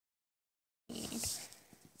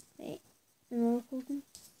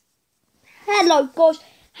Hello guys,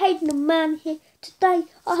 Hayden the Man here. Today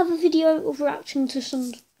I have a video of reacting to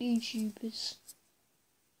some YouTubers.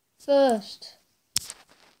 First,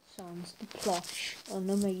 sounds the Plush, an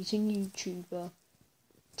amazing YouTuber.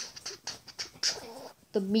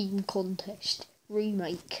 The Meme Contest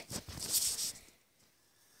remake.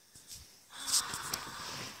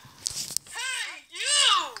 Hey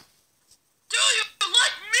you! Do you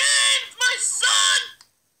like memes, my son?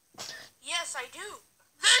 Yes, I do.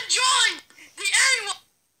 Then join the annual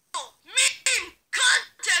meme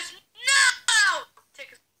contest now!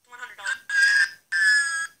 Tickets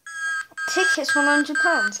 $100. Tickets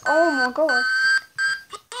 £100. Oh my god.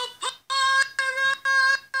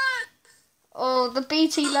 Oh, the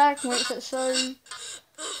BT lag makes it so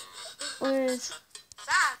weird.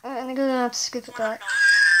 I'm gonna have to skip it back.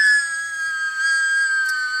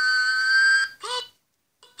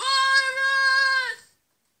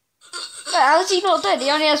 Wait, how is he not dead?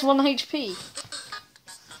 He only has 1 HP.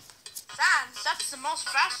 Sans, that's the most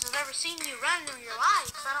fast I've ever seen you run in your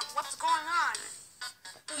life. What's going on?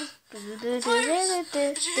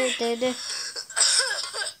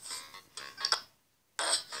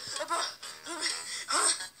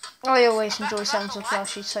 I always enjoy sounds of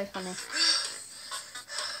Flash, he's so funny.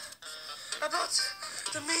 About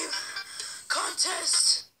the meme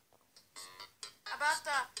contest. About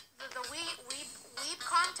the weeb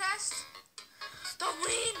contest. The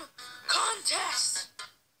meme contest.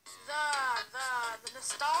 The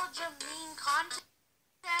nostalgia meme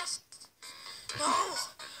contest. No,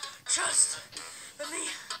 just the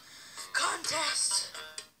meme contest.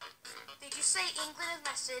 Did you say England is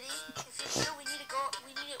my city? If you do, we need to go.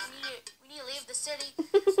 We need to leave the city. Go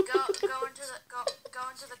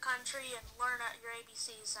into the country and learn your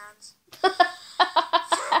ABC sounds.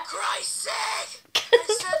 For Christ's sake! I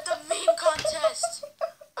said the meme contest.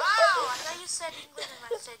 Oh, I thought you said England is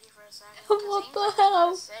my city for a second. What the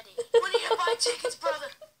hell? When are you gonna buy tickets, brother?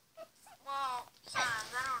 Well,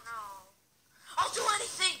 Sans, I don't know. I'll do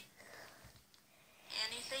anything.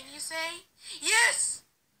 Anything you say? Yes.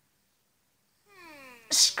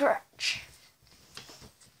 Scratch.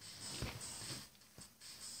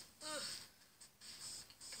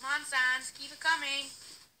 Come on, Sans, keep it coming.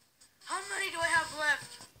 How many do I have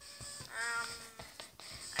left?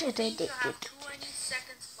 I think I have 20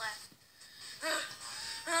 seconds left.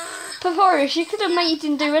 Papyrus, you could have made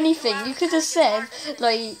him do anything. You could have said,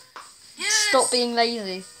 like, stop being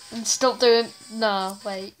lazy and stop doing. Nah,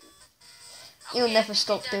 wait. You'll never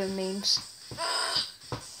stop doing memes.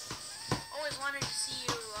 Always wanted to see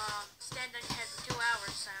you stand on your head for 2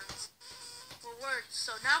 hours, Sans. Well, words.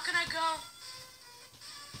 So now can I go?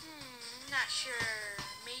 Not sure.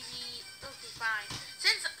 Maybe. Okay, fine.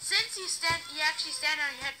 Since you actually stand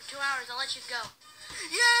on your head for 2 hours, I'll let you go.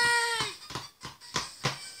 Yay!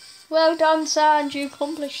 Well done, Sans. You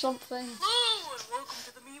accomplished something. Hello and welcome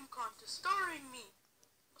to the meme contest starring me,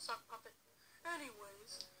 a sock puppet.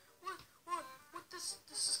 Anyways, what this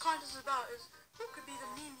contest is about is who could be the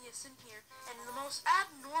memeiest in here and the most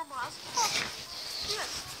abnormal as possible. Yes,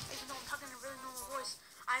 even though I'm talking in a really normal voice,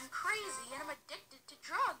 I'm crazy and I'm addicted to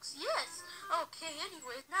drugs. Yes. Okay.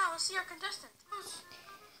 Anyways, now let's see our contestant.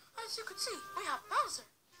 As you can see, we have Bowser.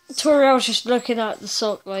 Toriel's just looking at the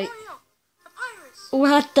sock, like, Mario, Papyrus,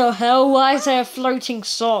 what the hell? Why is there a floating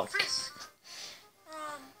sock? Frisk,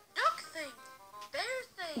 Duck Thing, Bear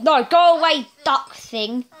Thing. No, go away, Duck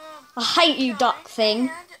Thing. I hate you, Duck Thing.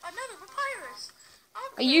 And another Papyrus.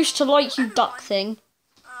 I used to like you, Duck Thing.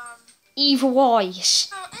 Evil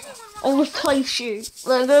eyes. I'll replace you.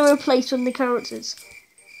 Well, I'm going to replace one of the characters.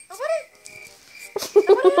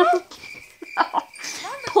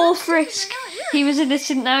 Poor Frisk. He was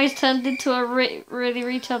innocent, now he's turned into a really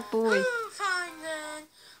retarded boy. Fine then.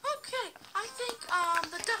 Okay, I think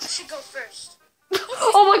the duck should go first.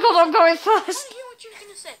 Oh my god, I'm going I first. want to hear what you're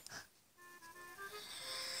going to say.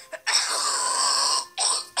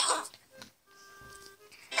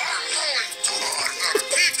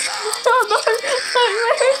 Oh no,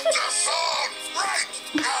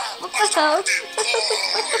 what the hell?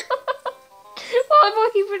 Why am I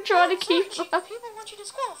even trying to keep up? People want you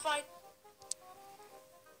disqualified.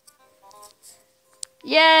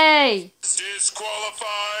 Yay!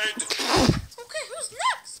 Disqualified. Okay, who's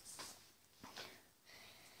next?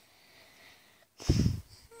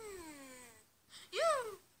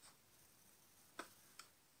 You.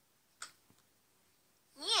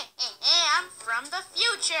 Yeah, I'm from the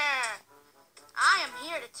future. I am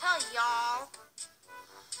here to tell y'all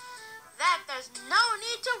that there's no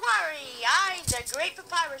need to worry. I, the Great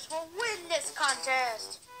Papyrus, will win this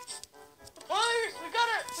contest. Papyrus, we got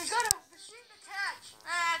a machine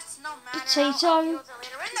potato. I'll deal with it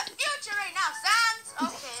later. In the future right now, Sans.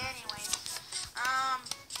 Okay, anyways.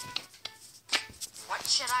 What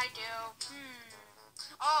should I do?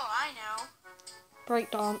 Oh, I know.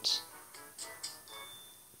 Breakdance.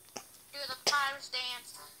 Do the papyrus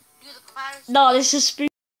dance. Do the papyrus No, this is spooky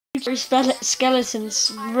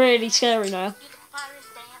skeletons. Really scary now. Do the papyrus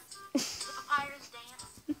dance. Do the papyrus dance.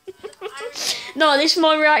 Do the papyrus dance. No, this is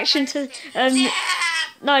my reaction to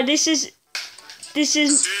no, this is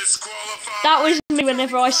Disqualified. that was me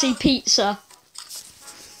whenever I see pizza.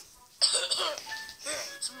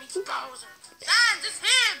 It's me, Bowser. Sans, it's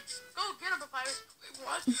him. Go get him, papyrus. Wait,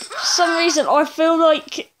 what? For some reason, I feel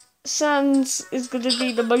like Sans is going to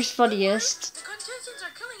be the most funniest. The contestants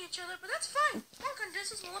are killing each other, but that's fine. More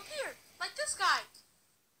contestants will appear, like this guy.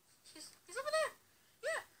 He's over there.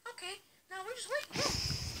 Yeah, okay. Now we just wait.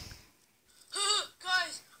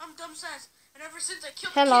 Guys, I'm Dumb Sans, and ever since I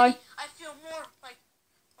killed Hello. Kitty, I feel more like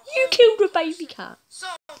a You whole killed a person. baby cat. So,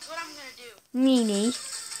 what I'm gonna do? Meanie.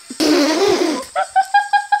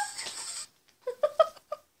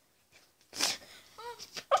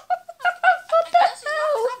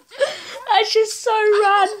 That's just so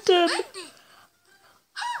random.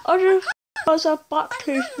 I just was a buck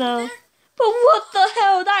tooth now. But what the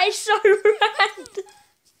hell? That is so random.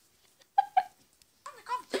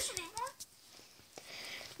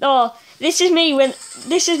 Oh, this is me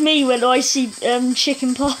when I see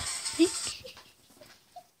chicken pie.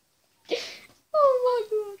 Oh my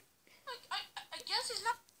god. I guess he's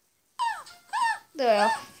not. There.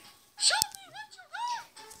 Show me what you got.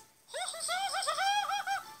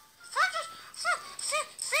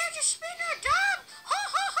 Fidget spinner dog.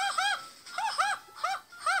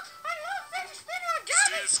 I love fidget spinner dog.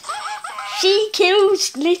 Disqualified. She kills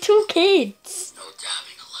little kids. No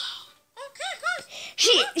dabbing allowed. Okay, guys.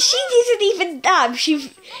 She didn't even dab.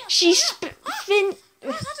 She She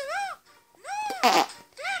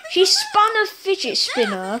spun a fidget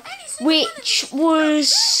spinner, which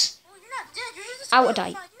was out of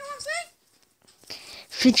date.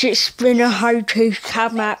 Fidget spinner, how to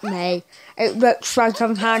come at me. It looks like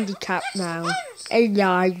I'm handicapped now.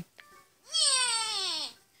 Hello.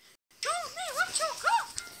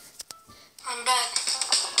 I'm back.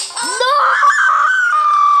 No!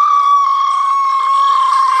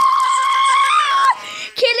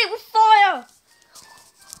 Kill it with fire!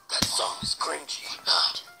 That song is cringy.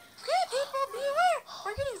 Okay, people, beware.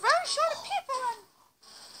 We're getting very short of people.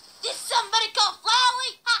 Did somebody call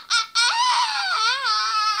Flowey?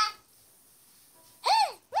 Hey,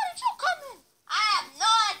 why did you come in? I have no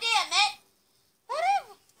idea, mate.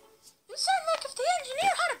 Whatever. You sound like if the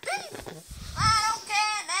engineer had a baby. I don't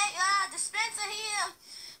care, mate. Dispenser here.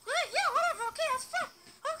 Well, yeah, whatever. Okay, that's fine.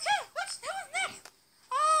 Okay, who's next?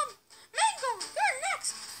 Mango, you're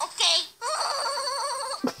next. Okay.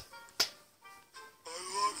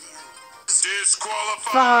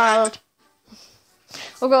 Disqualified. Disqualified.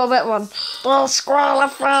 I've got a better one.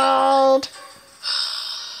 Disqualified.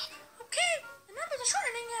 Okay, remember the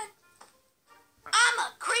shortening end. I'm a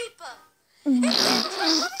creeper.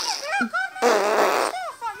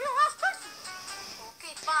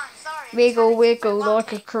 Okay, fine, sorry. Wiggle, wiggle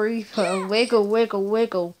like a creeper. Wiggle, wiggle,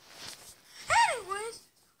 wiggle. Anyways,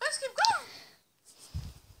 let's keep going.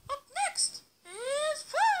 Up next is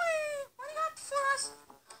Flowey. What do you got for us?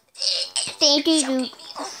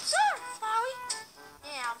 Oh, sorry, Flowey.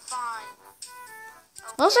 Yeah, I'm fine.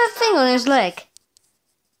 Okay, What's that thing on his leg?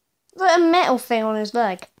 Like a metal thing on his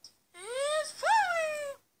leg. is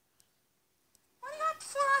Flowey. What do you got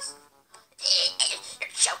for us? You're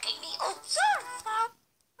choking me. Oh, sorry, Flowey.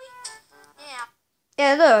 Yeah,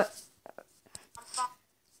 Yeah, look. I'm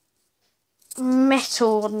fine.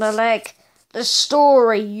 Metal on the leg. The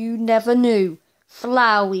story you never knew.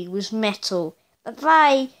 Flowey was metal. But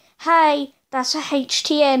hey, that's a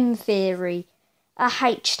HTM theory. A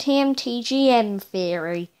HTM-TGM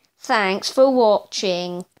theory. Thanks for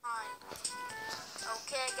watching.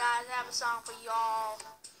 Okay, guys, I have a song for y'all.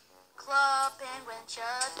 Club Penguin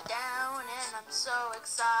shuts down, and I'm so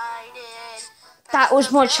excited. That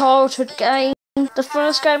was my childhood game. The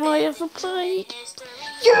first game I ever played.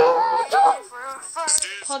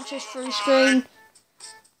 Punches through screen.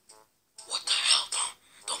 What the hell?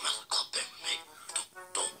 Don't mess with Club Penguin, mate.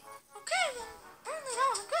 Don't. Okay, then. Apparently that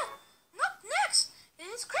was good. And up next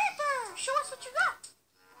is Creeper. Show us what you got.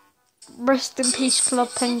 Rest in peace, Club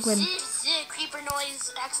Penguin. Creeper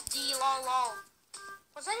noise XD lol lol.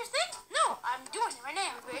 Was that your thing? No, I'm doing it right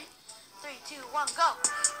now. Ready? 3, 2, 1, go.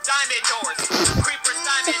 Diamond doors. Creepers,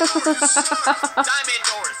 diamond doors. Diamond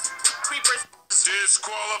doors. Creepers.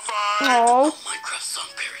 Disqualified. Oh. Minecraft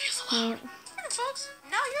song parody is allowed. folks.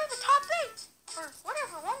 Now you're the top 8. Or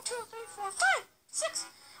whatever. 1, 2, 3, 4, 5, 6.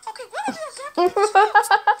 Okay, whatever exactly.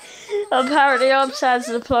 Apparently I'm sad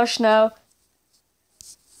to the plush now.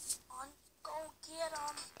 On, go get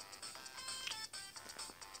 'em.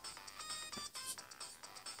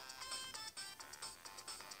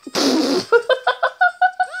 Good,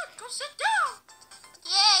 go sit down.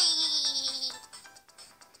 Yay.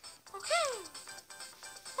 Okay.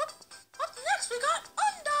 Up next we got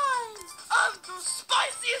Undyne. I'm the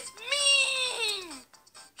spiciest meme.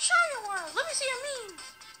 Sure you were. Let me see your meme.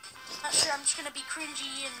 Not sure. I'm just gonna be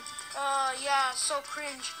cringy and yeah, so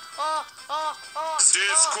cringe.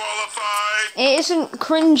 Disqualified. It isn't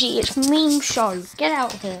cringy, it's meme show. Get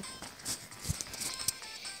out of here.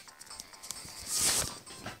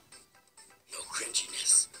 No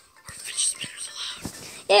cringiness or fidget spinners allowed.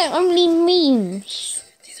 Yeah, only memes.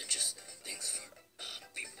 These are just things for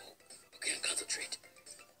people who can't concentrate.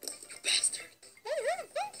 You bastard. Hey,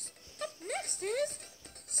 folks. Up next is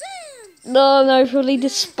Sam. No, probably the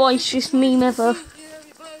spiciest meme ever. Hey,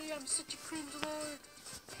 everybody, I'm such a cringe lord.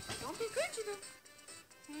 Don't be cringy though.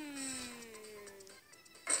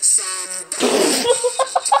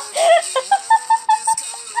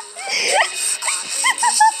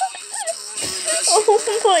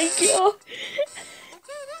 Oh my god.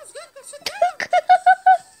 Okay, that was good. Go sit down.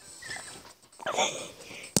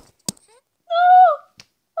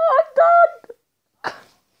 I'm done.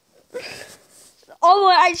 I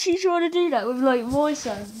might actually try to do that with like voice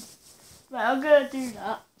sounds. Right, I'm gonna do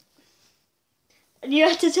that. And you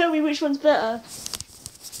have to tell me which one's better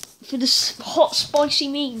for the hot spicy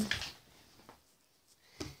meme.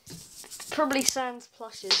 Probably Sans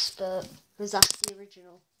plushes, but because that's the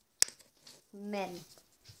original. Men.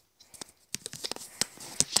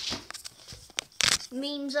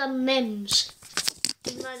 Memes are memes.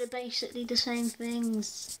 Even though they're basically the same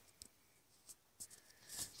things.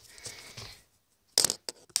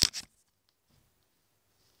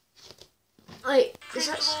 Wait, is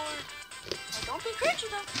that... Don't be cringy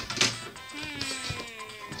though.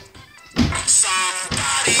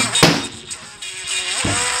 Somebody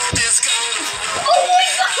is gonna Oh my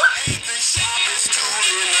god! the sharpest tool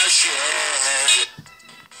in the shed.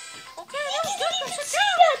 Okay, that was good. Go sit See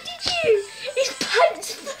down. that, did you? His pants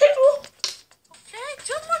fell off. Okay,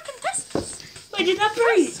 2 more contestants. Wait, did that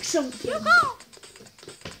break something? You go.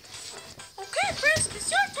 Okay, Chris,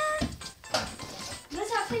 it's your turn.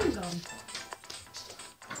 Where's that thing gone?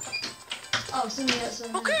 Oh, it's in the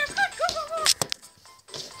outside. Okay, it's good. Go.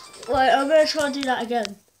 Wait, I'm gonna try and do that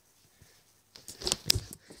again.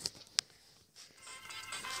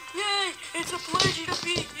 Yay, it's a pleasure to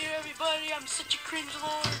be here, everybody. I'm such a cringe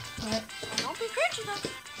lord. Right. Don't be cringy though.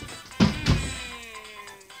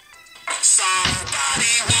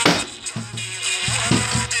 Somebody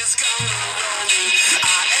is gonna roll me. I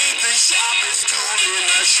ain't the sharpest tool in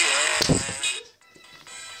the shed.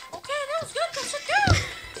 Okay, that was good. Go sit down.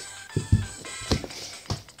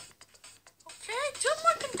 Okay, 2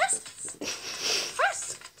 more contestants.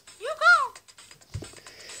 Frisk, you go.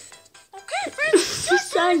 Okay, Frisk, it's your turn.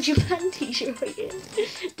 Sign your panties right in.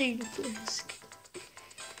 Do the frisk.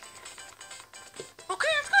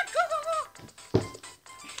 Okay, that's good. Go.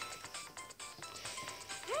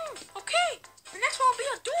 Okay, the next one will be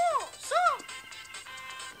a duel. So,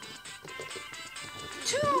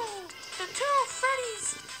 the two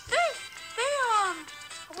Freddies, they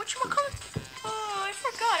whatchamacallit? Oh, I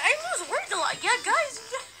forgot. I lose words a lot. Yeah, guys,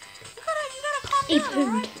 you gotta calm down,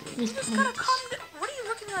 alright? You just gotta calm down. What are you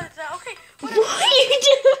looking at that? Okay, What are you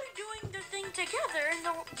doing? doing the thing together and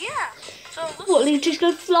yeah. So let's What, they just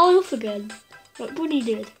go fly off again? Like Bunny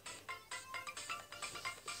did.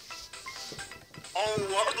 Oh,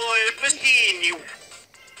 what will it be you?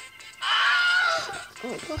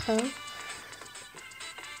 What the hell? Okay,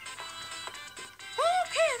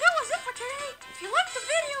 that was it for today. If you liked the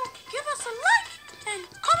video, give us a like and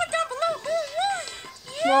comment down below who won.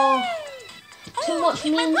 Yay! Wow. Too much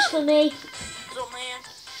memes for me. So man,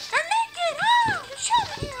 they're naked. Oh, they're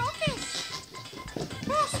showing here. Okay.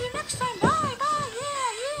 We'll see you next time. Bye, bye.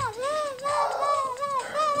 Yeah. Woo. Ah.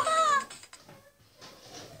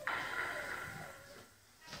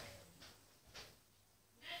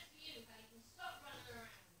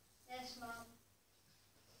 Yes, Mum.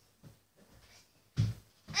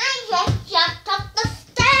 I just jumped up the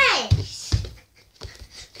stairs.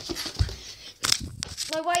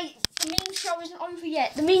 No, wait. The meme show isn't over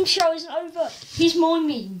yet. The meme show isn't over. Here's my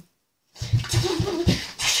meme.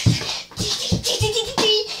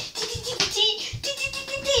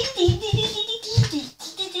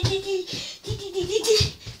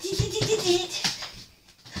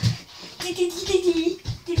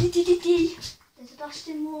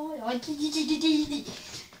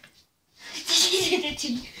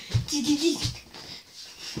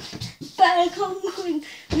 Back on.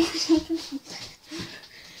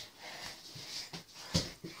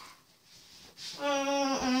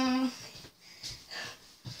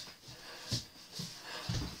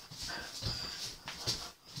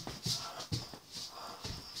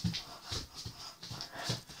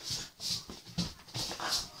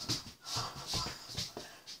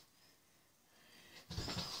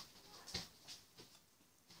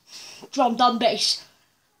 Drum, bass.